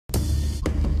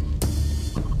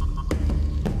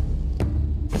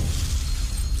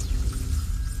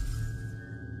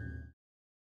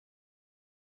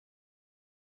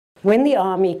When the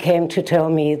army came to tell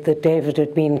me that David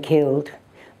had been killed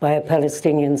by a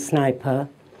Palestinian sniper,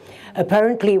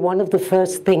 apparently one of the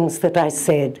first things that I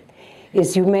said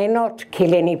is, "You may not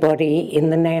kill anybody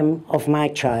in the name of my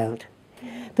child."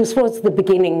 This was the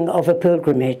beginning of a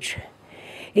pilgrimage.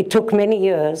 It took many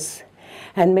years,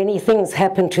 and many things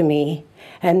happened to me,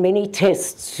 and many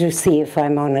tests to see if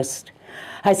I'm honest.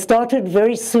 I started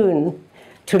very soon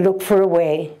to look for a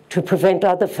way to prevent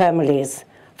other families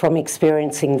from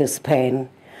experiencing this pain,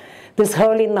 this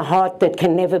hole in the heart that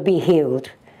can never be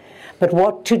healed, but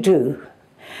what to do.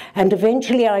 And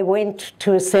eventually I went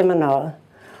to a seminar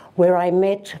where I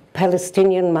met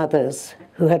Palestinian mothers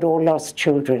who had all lost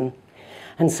children.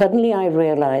 And suddenly I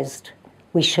realized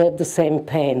we shared the same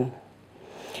pain.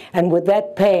 And with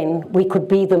that pain, we could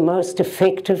be the most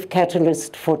effective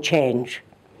catalyst for change.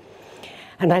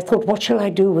 And I thought, what shall I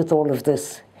do with all of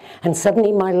this? And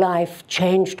suddenly my life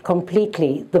changed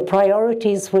completely. The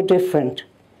priorities were different.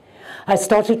 I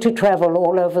started to travel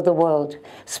all over the world,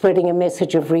 spreading a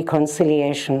message of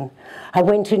reconciliation. I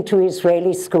went into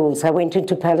Israeli schools, I went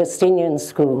into Palestinian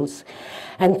schools,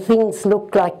 and things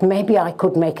looked like maybe I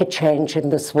could make a change in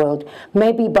this world.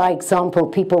 Maybe by example,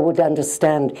 people would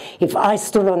understand. If I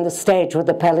stood on the stage with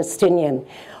a Palestinian,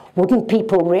 wouldn't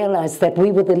people realize that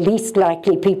we were the least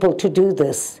likely people to do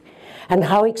this? And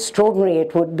how extraordinary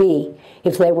it would be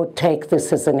if they would take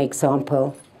this as an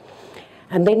example.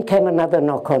 And then came another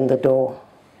knock on the door.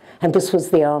 And this was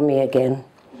the army again,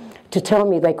 to tell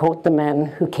me they caught the man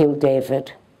who killed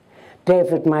David.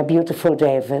 David, my beautiful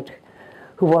David,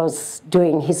 who was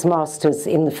doing his master's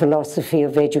in the philosophy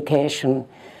of education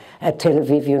at Tel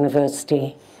Aviv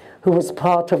University, who was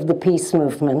part of the peace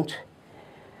movement,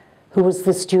 who was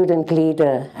the student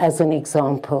leader as an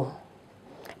example.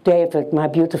 David, my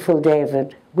beautiful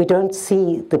David, we don't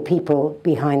see the people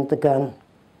behind the gun.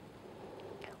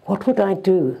 What would I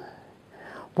do?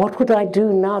 What would I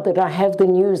do now that I have the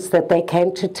news that they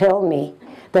came to tell me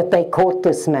that they caught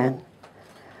this man?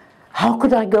 How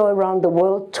could I go around the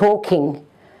world talking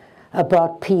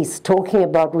about peace, talking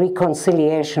about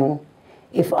reconciliation,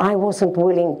 if I wasn't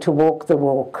willing to walk the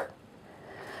walk?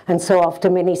 And so after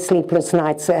many sleepless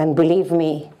nights, and believe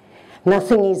me,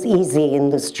 nothing is easy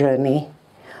in this journey,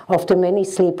 after many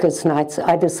sleepless nights,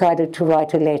 I decided to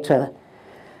write a letter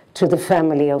to the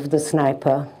family of the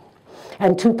sniper.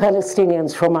 And 2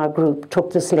 Palestinians from our group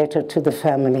took this letter to the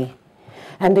family.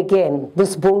 And again,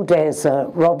 this bulldozer,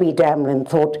 Robi Damelin,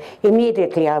 thought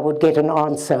immediately I would get an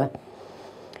answer.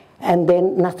 And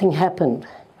then nothing happened.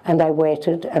 And I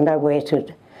waited and I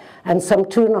waited. And some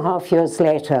 2.5 years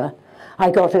later,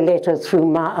 I got a letter through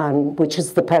Ma'an, which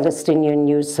is the Palestinian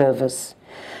news service.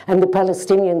 And the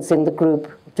Palestinians in the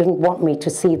group didn't want me to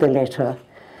see the letter.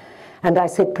 And I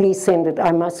said, please send it.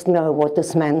 I must know what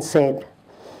this man said.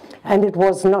 And it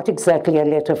was not exactly a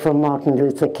letter from Martin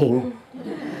Luther King.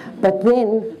 But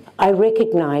then I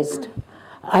recognized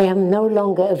I am no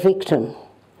longer a victim.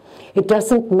 It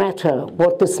doesn't matter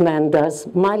what this man does.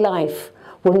 My life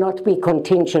will not be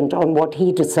contingent on what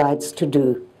he decides to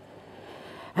do.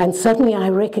 And suddenly I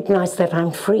recognized that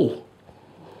I'm free.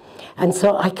 And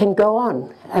so I can go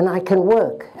on and I can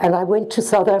work. And I went to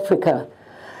South Africa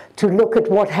to look at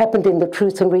what happened in the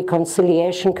Truth and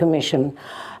Reconciliation Commission.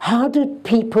 How did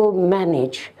people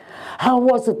manage? How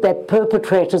was it that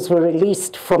perpetrators were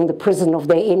released from the prison of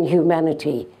their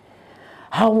inhumanity?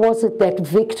 How was it that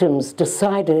victims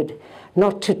decided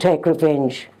not to take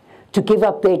revenge, to give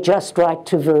up their just right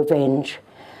to revenge?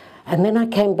 And then I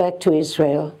came back to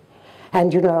Israel.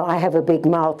 And, you know, I have a big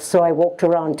mouth, so I walked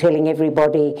around telling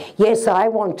everybody, yes, I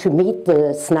want to meet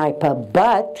the sniper,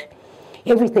 but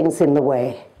everything's in the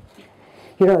way.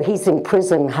 You know, he's in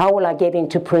prison. How will I get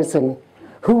into prison?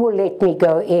 Who will let me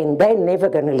go in? They're never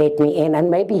going to let me in,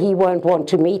 and maybe he won't want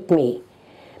to meet me.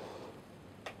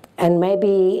 And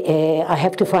maybe I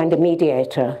have to find a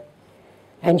mediator.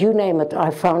 And you name it, I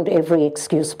found every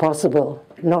excuse possible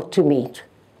not to meet.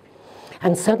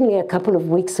 And suddenly, a couple of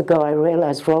weeks ago, I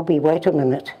realized, Robi, wait a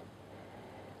minute.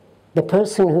 The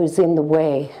person who's in the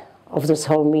way of this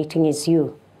whole meeting is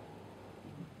you.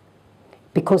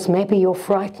 Because maybe you're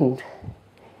frightened.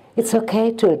 It's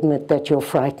okay to admit that you're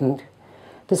frightened.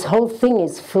 This whole thing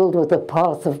is filled with a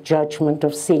path of judgment,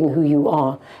 of seeing who you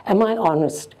are. Am I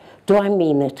honest? Do I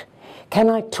mean it? Can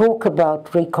I talk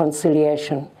about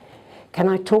reconciliation? Can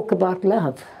I talk about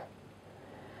love?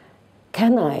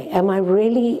 Can I? Am I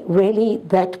really, really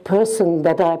that person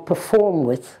that I perform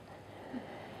with?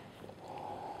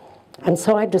 And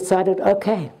so I decided,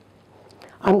 okay,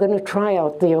 I'm going to try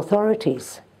out the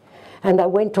authorities. And I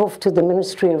went off to the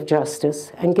Ministry of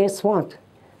Justice, and guess what?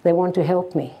 They want to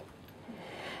help me.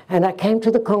 And I came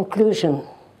to the conclusion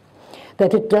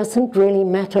that it doesn't really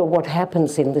matter what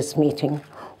happens in this meeting.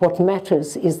 What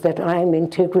matters is that I am in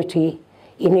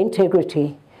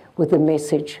integrity with the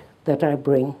message that I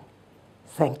bring.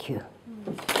 Thank you.